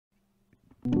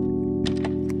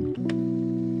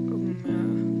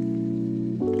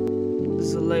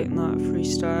late night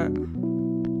freestyle,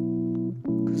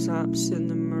 'cause I'm sitting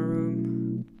in my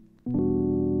room.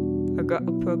 I got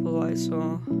the purple lights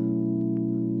on,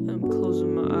 and I'm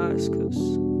closing my eyes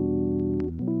 'cause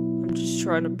I'm just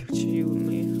trying to picture you and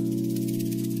me.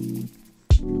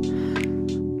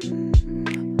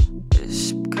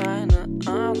 Ich hab keine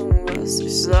Ahnung, was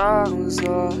ich sagen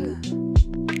soll.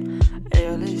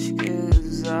 Ehrlich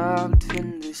gesagt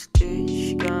find ich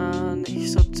dich gar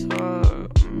nicht so toll.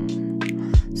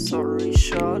 Sorry,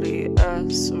 Shorty,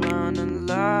 es war eine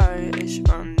Lie. Ich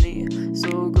war nie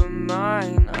so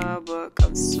gemein, aber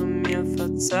kannst du mir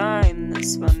verzeihen?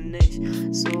 Es war nicht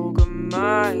so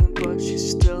gemein, but you're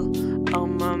still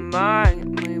on my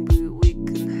mind. Maybe we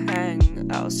can hang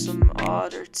out some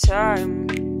other time.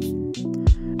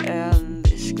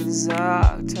 Ehrlich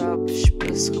gesagt hab ich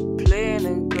bessere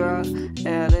Pläne, girl.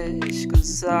 Ehrlich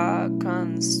gesagt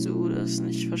kannst du das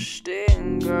nicht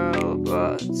verstehen, girl.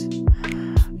 But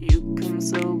you can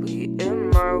still be in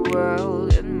my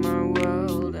world, in my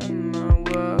world, in my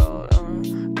world.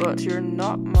 But you're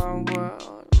not my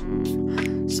world.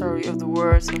 Sorry if the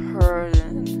words are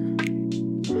hurting.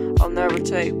 I'll never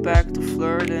take back the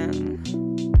flirting.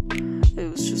 It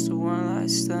was just a one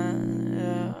night stand,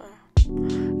 yeah.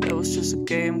 It was just a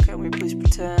game, can we please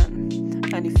pretend?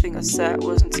 Anything I said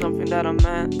wasn't something that I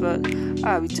meant, but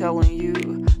I'll be telling you,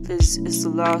 this is the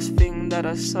last thing that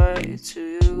I say to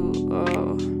you.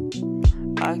 Oh,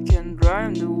 I can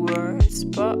rhyme the words,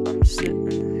 but I'm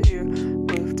sitting here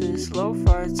with this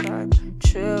lo-fi type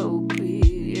chill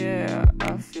beat. Yeah,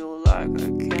 I feel like I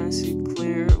can't see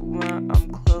clear when I'm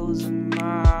closing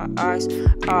my eyes.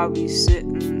 I'll be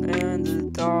sitting in the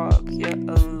dark, yet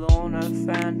alone I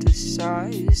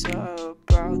fantasize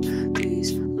about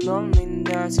these lonely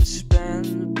nights I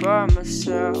spend by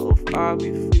myself. I'll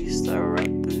be freestyle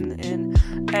rapping in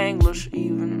English,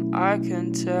 even I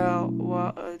can tell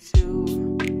what I do.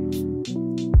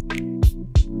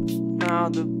 Now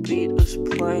the beat is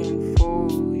playing for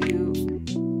you.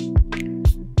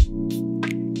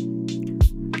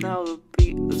 Now the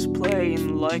beat is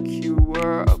playing like you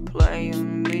were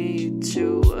playing me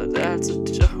too. That's a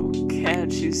joke,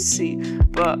 can't you see?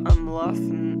 But I'm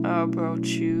laughing about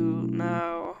you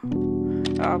now.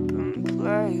 I've been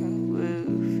playing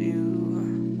with you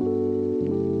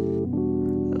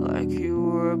like you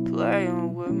were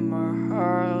playing with my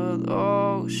heart.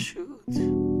 Oh shoot,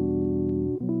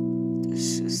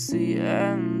 this is the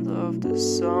end of the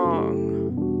song.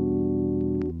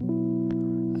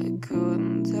 I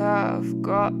couldn't have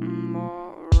gotten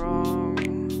more wrong.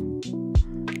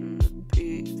 And the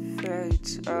beat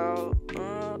fades out,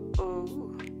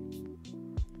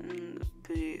 and the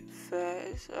beat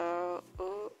fades out.